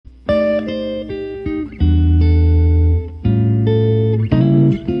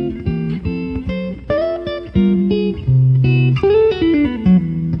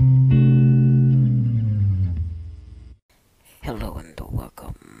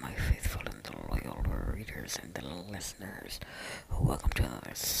my faithful and loyal readers and the listeners. Welcome to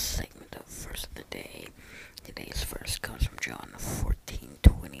another segment of Verse of the Day. Today's verse comes from John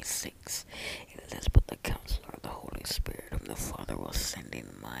 14:26. It says, "But the Counselor, the Holy Spirit, whom the Father will send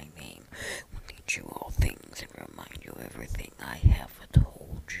in my name, will teach you all things and remind you everything I have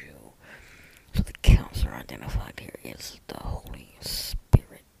told you." So the Counselor identified here is the Holy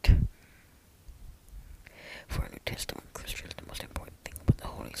Spirit. For a New Testament Christian, the most important thing about the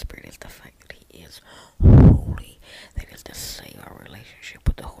Holy Spirit is the fact that He is holy. That is to say, our relationship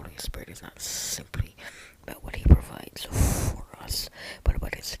with the Holy Spirit is not simply about what He provides for us, but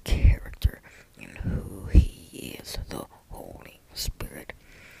about His character and who He is, the Holy Spirit.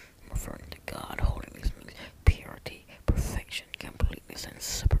 Referring to God, holiness means purity, perfection, completeness, and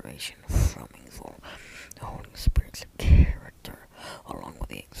separation from evil. The Holy Spirit's character, along with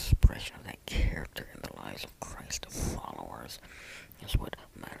the expression of that character in the lives of Christ followers, is what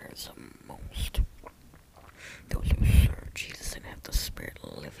matters most. Those who serve Jesus and have the Spirit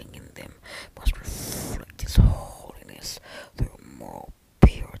living in them must reflect His holiness through moral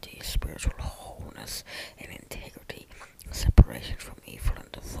purity, spiritual wholeness, and integrity, separation from evil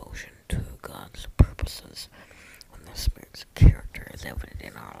and devotion to God's purposes. When the Spirit's character is evident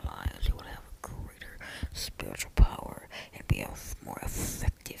in our lives, we will have a greater spiritual power and be more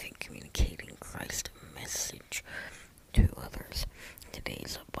effective in communicating Christ's message to others.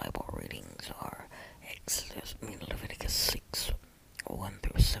 Today's Bible readings are Leviticus 6, 1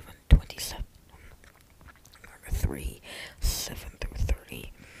 through 7, 27, Mark 3, 7 through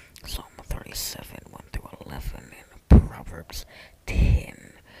 30, Psalm 37, 1 through 11, and Proverbs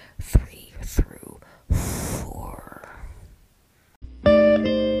 10, 3 through 4.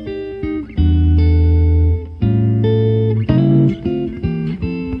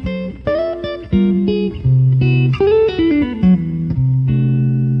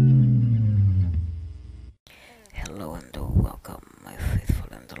 Hello and welcome, my faithful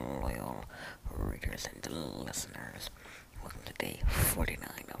and loyal readers and listeners. Welcome to day 49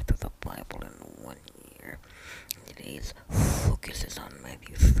 of Through the Bible in 1 year. Today's focus is on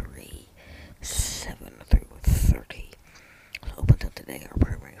Matthew 3, 7 through 30. So up until today, our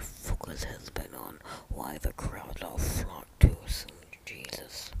primary focus has been on why the crowds all flocked to see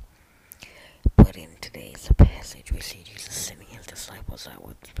Jesus. But in today's passage, we see Jesus sending His disciples out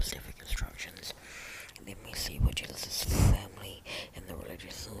with specific instructions. And then we see what Jesus' family and the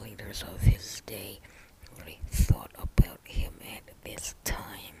religious leaders of His day really thought about Him at this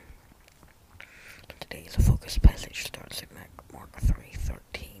time. Today's focus passage starts in Mark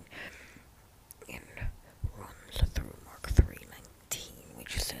 3:13 and runs through Mark 3:19,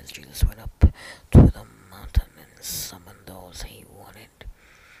 which says Jesus went up to the mountain and summoned those He wanted.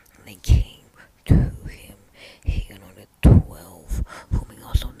 And they came to Him. He anointed 12, whom He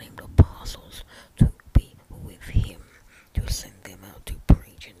also named apostles, to be with Him, to send them out to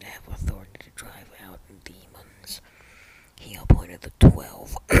preach and to have authority to drive out demons. He appointed the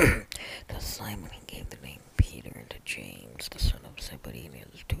 12. To Simon He gave the name Peter, and to James, the son of Zebedee,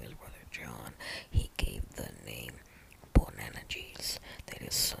 and to his brother John He gave the name Boanerges, that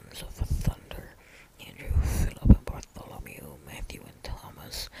is, sons of thunder. Andrew, Philip, and Bartholomew, Matthew, and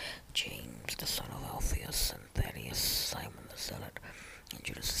Thomas, James, the son of Alphaeus, and Thaddeus, Simon the Zealot, and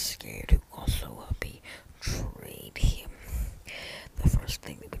Judas Iscariot, who also betrayed Him. The first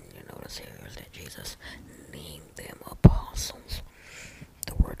thing that we need to notice here is that Jesus named them apostles.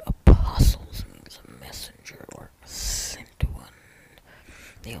 The word apostles means a messenger or sent one.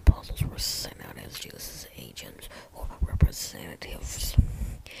 The apostles were sent out as Jesus' agents or representatives.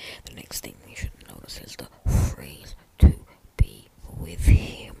 The next thing we should notice is the phrase, to be with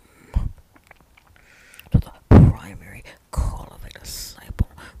Him. So the primary call of a disciple,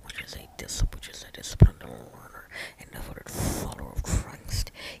 which is a disciplined learner and devoted follower of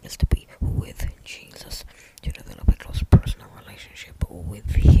Christ, is to be with Jesus, to develop a close personal relationship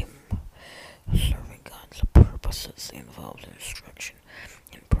with Him. Serving God's purposes involves instruction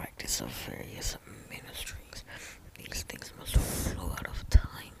and practice of various ministries. These things must flow out of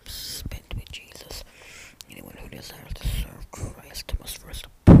time spent with Jesus. Anyone who desires to serve Christ must first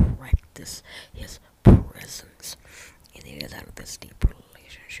practice His presence. And it is out of this deep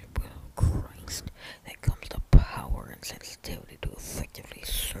relationship with Christ that comes the power and sensitivity to effectively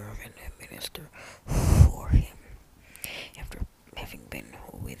serve and minister for Him. After having been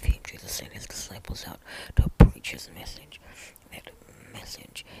with Him, Jesus sent His disciples out to preach His message. That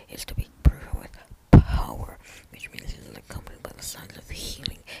message is to be proven with power, which means it is accompanied by the signs of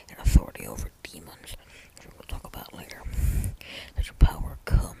healing and authority over demons, which we'll talk about later. Such power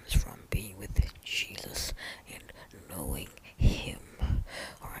comes from being with Jesus and knowing Him.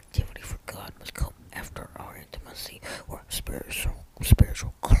 Alright,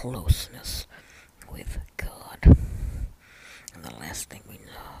 spiritual closeness with God. And the last thing we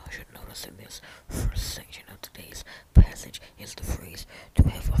should notice in this first section of today's passage is the phrase to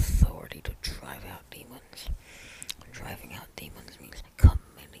have authority to drive out demons. Driving out demons means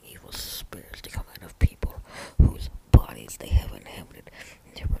commanding evil spirits to come out of people whose bodies they have inhabited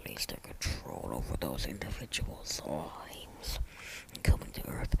and to release their control over those individuals' lives. In coming to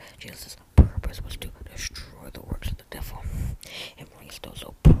earth, Jesus' purpose was to destroy the works of the devil and release those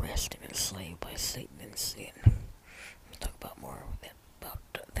oppressed and enslaved by Satan and sin. We'll talk about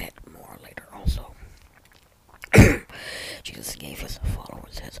that more later also. Jesus gave his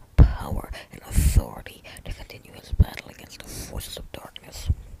followers his power and authority to continue his battle against the forces of darkness.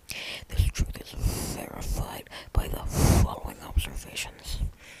 This truth is verified by the following observations.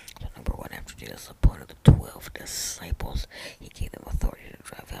 So number one, after Jesus appointed the 12 disciples, he gave them authority to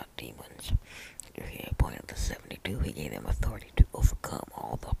drive out demons. After he appointed the 72, he gave them authority to overcome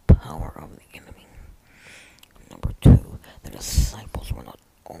all the power of the enemy. Number two, the disciples were not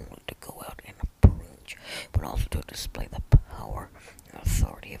only to go out and preach, but also to display the power and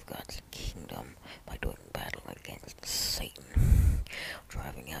authority of God's kingdom by doing battle against Satan,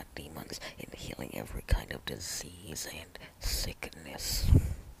 driving out demons, and healing every kind of disease and sickness.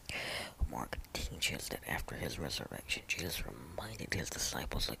 Mark teaches that after his resurrection, Jesus reminded his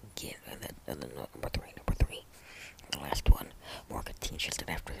disciples again, and then number three, the last one, Mark teaches that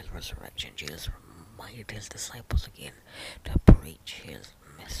after his resurrection, Jesus reminded his disciples again to preach his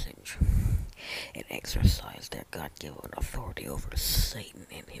message and exercise their God-given authority over Satan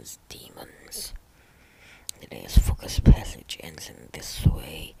and his demons. Today's focus passage ends in this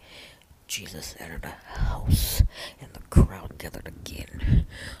way. Jesus entered a house, and the crowd gathered again,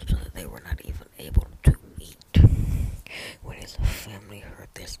 so that they were not even able to eat. When his family heard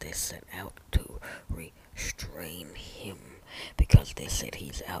this, they set out to restrain him, because they said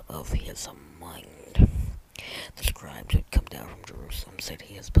he's out of his mind. The scribes who had come down from Jerusalem said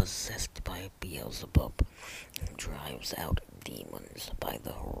he is possessed by Beelzebub, and drives out demons by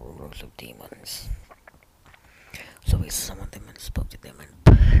the rulers of demons. So he summoned them and spoke to them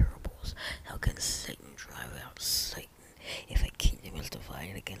in parables. How can Satan drive out Satan? If a kingdom is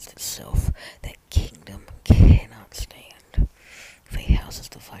divided against itself, that kingdom cannot stand. If a house is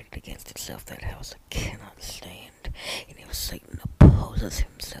divided against itself, that house cannot stand. And if Satan opposes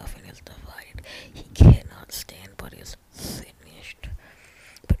himself and is divided, he cannot stand but is finished.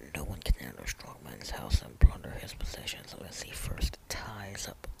 But no one can enter a strong man's house and plunder his possessions unless he first ties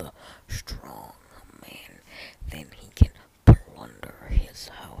up the strong man. Then he can plunder his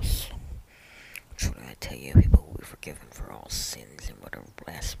house. Truly I tell you, people will be forgiven for all sins and whatever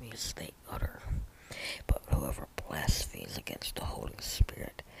blasphemies they utter. But whoever blasphemes against the Holy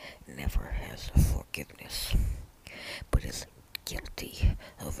Spirit never has forgiveness, but is guilty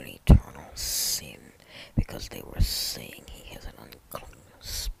of an eternal sin, because they were saying he has an unclean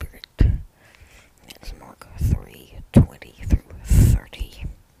spirit. That's Mark 3:20 through 30.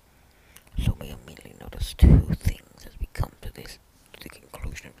 So we immediately notice two things as we come to the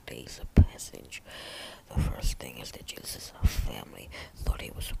conclusion of today's passage. The first thing is that Jesus' family thought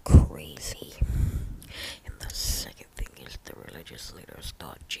he was crazy. And the second thing is the religious leaders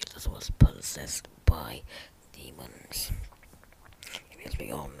thought Jesus was possessed by demons. And as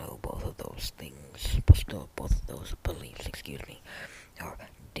we all know, both of those beliefs, are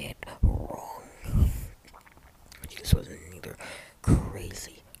dead wrong. Jesus was neither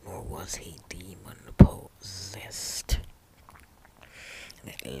crazy nor was he demon possessed.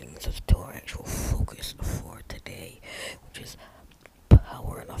 And that leads us to our actual focus for today, which is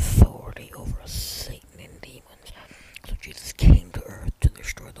power and authority over Satan and demons. So Jesus came to earth to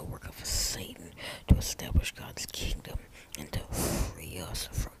destroy the work of Satan, to establish God's kingdom, and to free us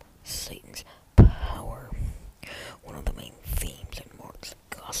from Satan's power. One of the main themes in Mark's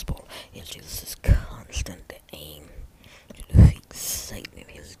gospel is Jesus' constant aim to defeat Satan and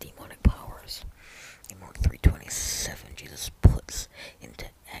his demonic powers. In Mark 3:27, Jesus puts into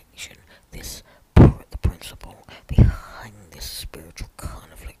action the principle behind this spiritual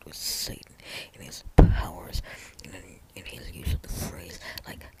conflict with Satan and his powers, and in his use of the phrase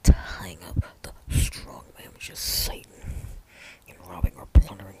like tying up the strong man, which is Satan, and robbing or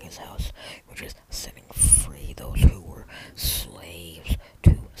plundering his house, which is setting free those who were slaves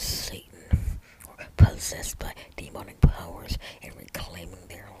to Satan or possessed by demonic powers and reclaiming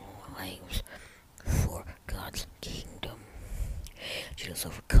their lives for God's kingdom. Jesus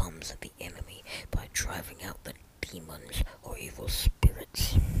overcomes the enemy by driving out the demons or evil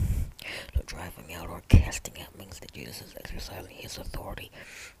spirits. So driving out or casting out means that Jesus is exercising his authority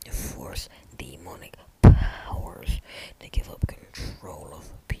to force demonic powers to give up control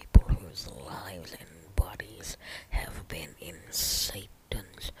of people whose lives and bodies have been in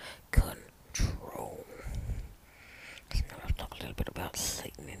Satan's control. So now let's talk a little bit about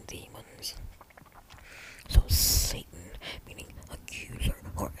Satan and demons. So Satan, meaning accuser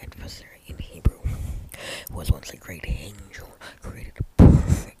or adversary in Hebrew, was once a great angel, created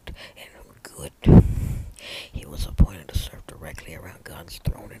perfect and good. He was appointed to serve directly around God's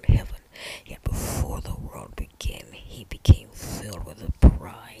throne in heaven. Yet before the world began, he became filled with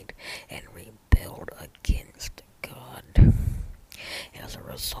pride and rebelled against God. As a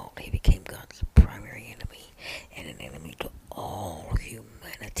result, he became God's primary enemy and an enemy to all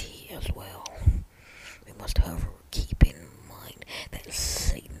humanity as well. We must, however, keep in mind that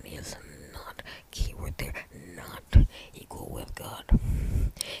Satan is not, keyword there, not equal with God.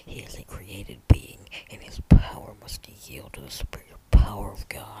 He is a created being, and his power must yield to the superior power of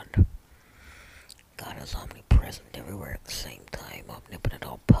God. God is omnipresent everywhere at the same time, omnipotent,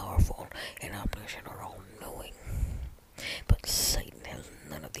 all-powerful, and omniscient or all-knowing. But Satan has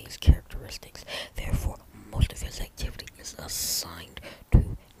none of these characteristics. Therefore, most of his activity is assigned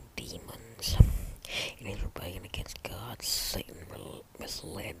to demons. In his rebellion against God, Satan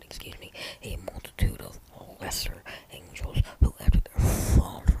misled, a multitude of lesser angels who, after their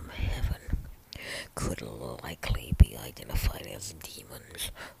fall from heaven, could likely be identified as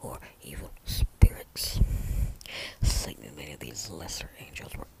demons or evil spirits. Satan and many of these lesser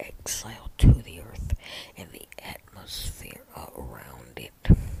angels were exiled to the earth and the atmosphere around it.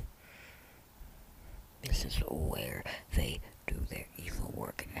 This is where they do their evil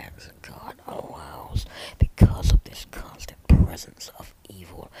work as God allows. Because of this constant presence of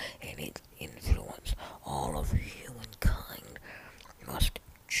evil and its influence, all of humankind must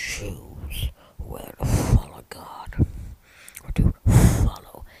choose whether to follow God or to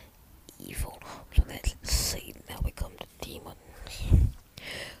follow evil. So that's Satan. Now we come to demons.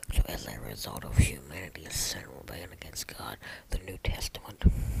 So as a result of humanity's sin and rebellion against God, the New Testament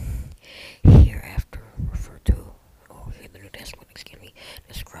hereafter referred to, the New Testament,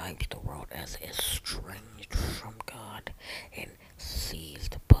 describes the world as estranged from God and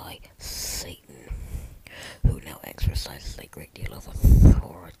seized by Satan, who now exercises a great deal of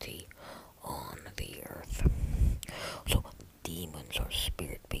authority on the earth. So demons are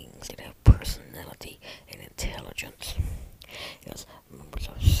spirit beings that have personality and intelligence. As members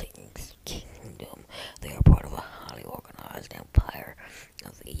of Satan's kingdom, they are part of a highly organized empire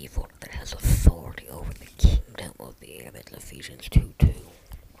of evil that has authority over the kingdom of the air. That's Ephesians 2:2.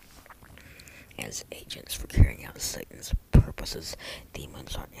 As agents for carrying out Satan's purposes,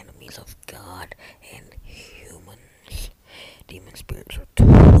 demons are enemies of God and humans. Demon spirits are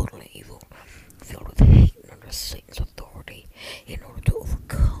totally evil, filled with hate and under Satan's authority. In order to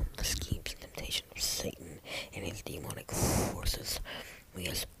overcome the schemes and temptations of Satan and his demonic forces, we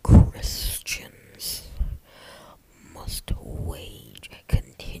as Christians must wage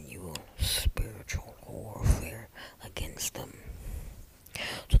continual spiritual warfare against them.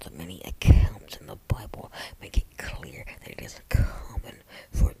 So the many accounts in the Bible make it clear that it is common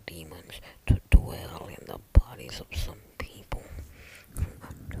for demons to dwell in the bodies of some people who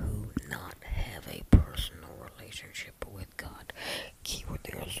do not have a personal relationship with God. Keyword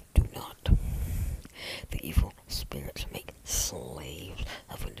there is do not. The evil spirits make slaves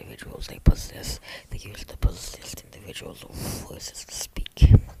of individuals they possess. They use the possessed individuals' voices to speak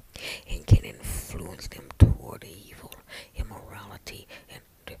and can influence them toward evil, immorality, and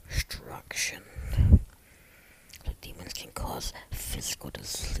destruction. So demons can cause physical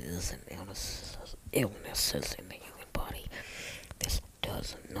diseases and illnesses in the human body. This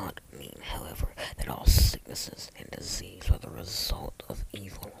does not mean, however, that all sicknesses and disease are the result of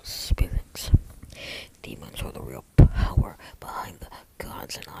evil spirits. Demons are the real power behind the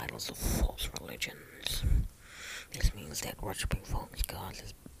gods and idols of false religions. This means that worshiping false gods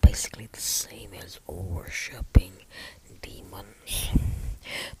is basically the same as worshiping demons.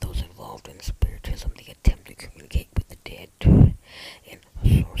 Those involved in spiritism, they attempt to communicate with the dead. In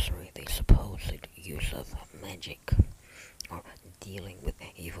sorcery, the supposed use of magic or dealing with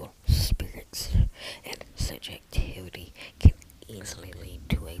evil spirits, and such activity can easily lead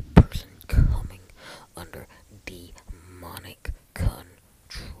to a person coming under demonic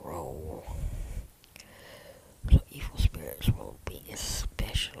control. So evil spirits will be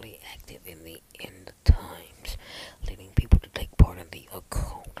especially active in the end times, leading people to take part in the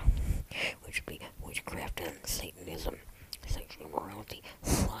occult, which would be witchcraft and Satanism, sexual immorality,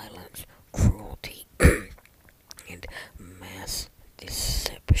 violence, cruelty, and mass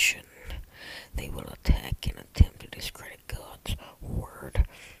deception.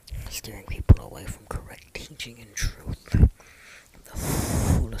 steering people away from correct teaching and truth. The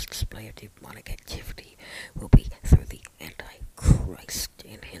fullest display of demonic activity will be through the Antichrist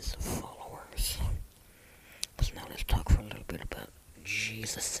and his followers. So now let's talk for a little bit about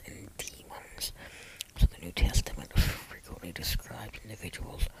Jesus and demons. So the New Testament frequently describes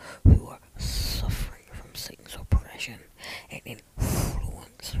individuals who are suffering from Satan's oppression and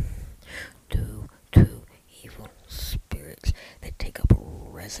influence due to evil spirits that take up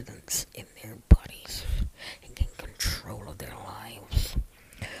residence in their bodies and gain control of their lives.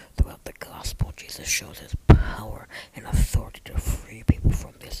 Throughout the gospel, Jesus shows his power and authority to free people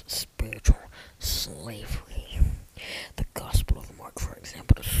from this spiritual slavery. The Gospel of Mark, for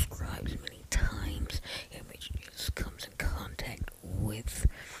example, describes many times in which Jesus comes in contact with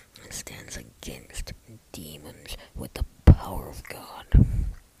and stands against demons with the power of God.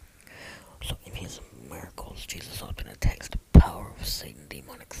 So in his miracles, Jesus often attacks the power of Satan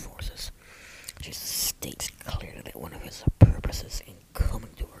demonic forces. Jesus states clearly that one of his purposes in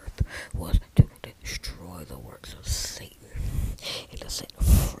coming to earth was to destroy the works of Satan and to set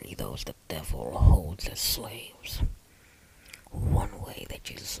free those the devil holds as slaves. One way that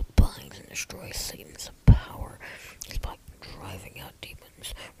Jesus binds and destroys Satan's power is by driving out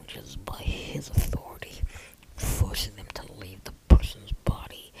demons, which is by his authority, forcing them to leave the person's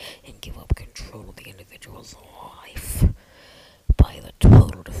body and give up control of the individual's life by the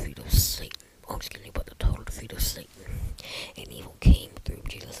total defeat of Satan. By the total defeat of Satan. And evil came through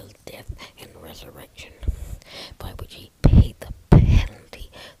Jesus' death and resurrection, by which he paid the penalty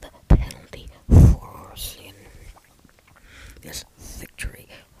for our sin. This victory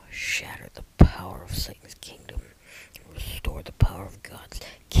shattered the power of Satan's kingdom and restored the power of God's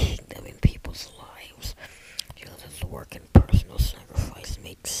kingdom in people's lives. Jesus' work and personal sacrifice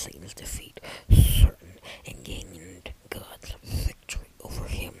made Satan's defeat certain and gained God's victory over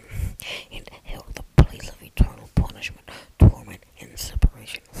him, and held the place of eternal punishment, torment, and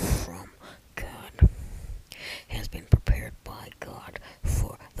separation from God. Has been prepared by God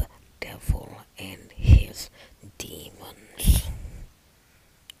for the devil and his demons.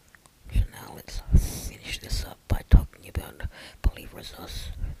 So now let's finish this up by talking about believers,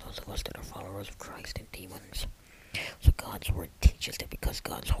 those of us that are followers of Christ, and demons. So God's word teaches that because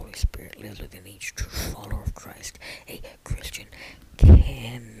God's Holy Spirit lives within each true follower of Christ, a Christian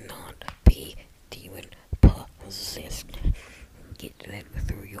cannot be demon possessed. Get that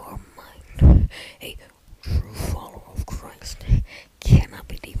through your mind. A true follower of Christ cannot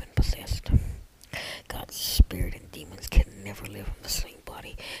be demon possessed. God's spirit and demons can never live in the same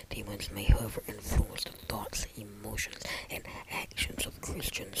body. Demons may, however, influence the thoughts, emotions, and actions of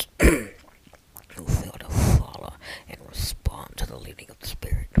Christians who fail to follow and respond to the leading of the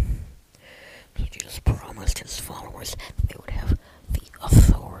Spirit. So Jesus promised his followers that they would have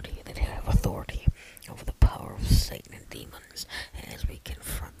authority over the power of Satan and demons. And as we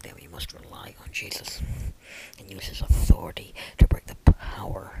confront them, we must rely on Jesus and use his authority to break the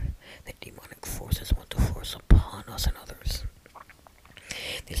power that demonic forces want to force upon us and others.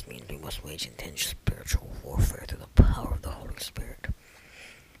 This means we must wage intense spiritual warfare through the power of the Holy Spirit.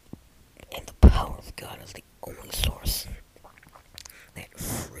 And the power of God is the only source that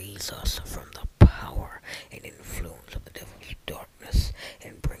frees us from the power and influence of the devil's darkness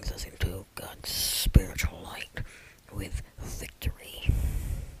and brings us into God's spiritual light with victory.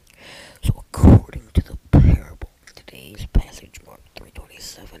 So according to the parable, today's passage, Mark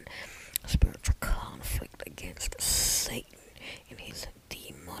 3:27, spiritual conflict against Satan and his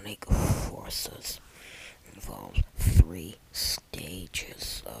demonic forces involves 3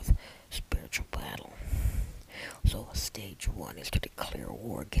 stages of spiritual battle. So stage 1 is to declare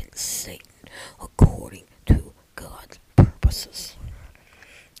war against Satan according to God's purposes.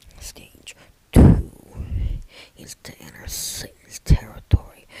 Stage 2 is to enter Satan's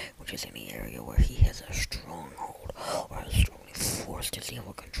territory, which is any area where he has a stronghold or has strongly forced his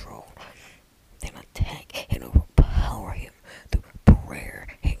evil control. Then attack and overpower him through prayer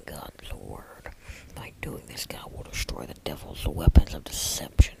and God's word. By doing this, God will destroy the devil's weapons of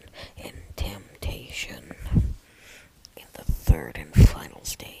deception and temptation. And the third and final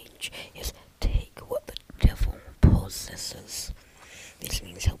stage is take what the devil possesses. This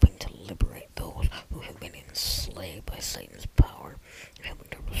means helping to liberate those who have been enslaved by Satan's power and helping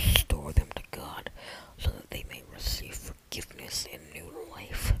to restore them to God so that they may receive forgiveness and new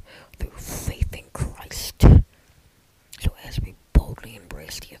life through faith in Christ. So as we boldly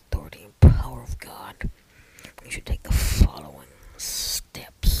embrace the authority and power of God, we should take the following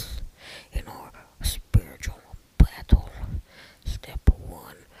steps in our spiritual battle. Step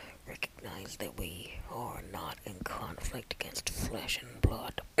 1, recognize that we are not in conflict against flesh and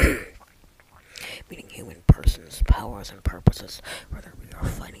blood. powers and purposes, whether we are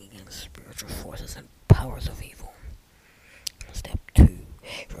fighting against spiritual forces and powers of evil. Step 2.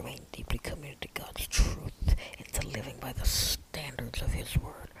 Remain deeply committed to God's truth and to living by the standards of His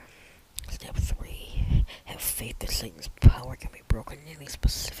Word. Step 3. Have faith that Satan's power can be broken in any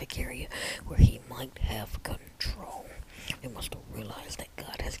specific area where he might have control. We must realize that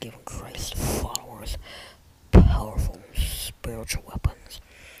God has given Christ's followers powerful spiritual weapons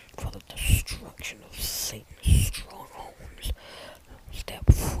for the destruction of Satan's strongholds.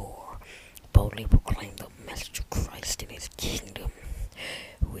 Step 4. Boldly proclaim the message of Christ in His kingdom,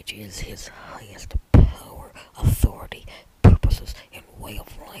 which is His highest power, authority, purposes, and way of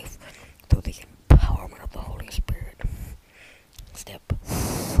life through the empowerment of the Holy Spirit. Step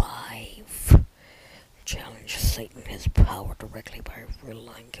 5. Challenge Satan and his power directly by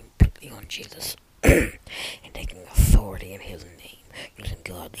relying completely on Jesus and taking authority in His name, using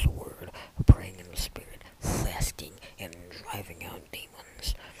God's Word, praying in the Spirit, fasting, and driving out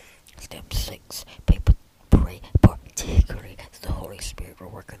demons. Step 6. Pray particularly as the Holy Spirit will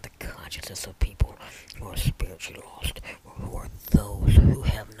work in the consciousness of people who are spiritually lost, or who are those who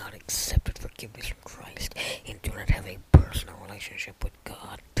have not accepted forgiveness from Christ and do not have a personal relationship with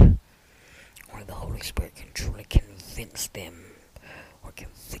God. Only the Holy Spirit can truly convince them or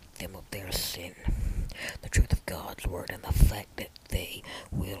convict them of their sin, the truth of God's Word, and the fact that they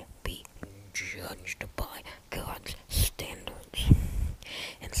will be judged by God's standards.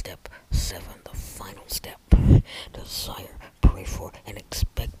 And step 7, the final step, desire, pray for, and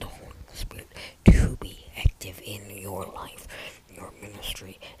expect the Holy Spirit to be active in your life, your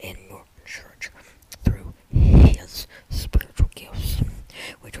ministry, and your church through His spiritual gifts,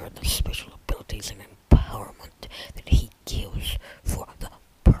 which are the special abilities and empowerment that He gives for the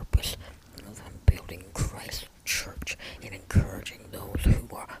purpose of building Christ's church and encouraging those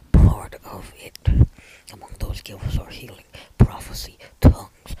who are part of it. Among those gifts are healing, prophecy,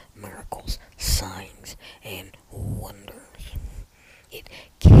 tongues, miracles, signs, and wonders. It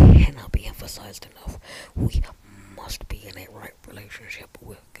cannot be emphasized enough. We must be in a right relationship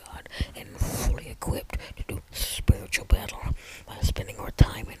with God and fully equipped to do spiritual battle by spending our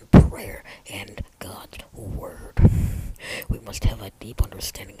time in prayer and God's Word. We must have a deep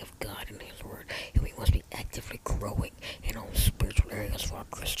understanding of God and His Word, and we must be actively growing in all spiritual areas of our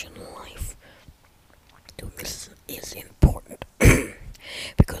Christian life. Doing this is important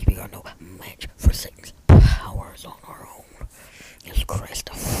because we are no match for Satan's powers on our own. As Christ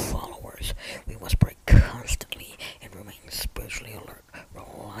followers, we must pray constantly and remain spiritually alert,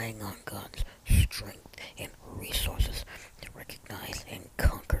 relying on God's strength and resources to recognize and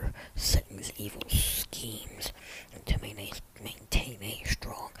conquer Satan's evil schemes and to maintain a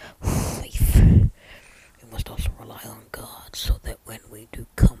strong faith. We must also rely on God so that when we do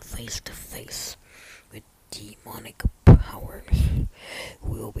come face to face with demonic powers,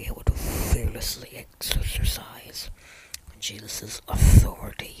 we will be able to fearlessly exercise Jesus'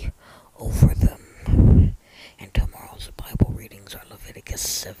 authority over them. And tomorrow's Bible readings are Leviticus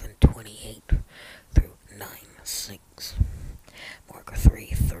 7:28 through 9:6, Mark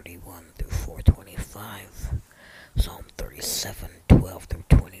 3:31 through 4:25, Psalm 37:12 through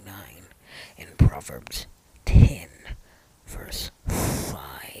 29, and Proverbs 10, verse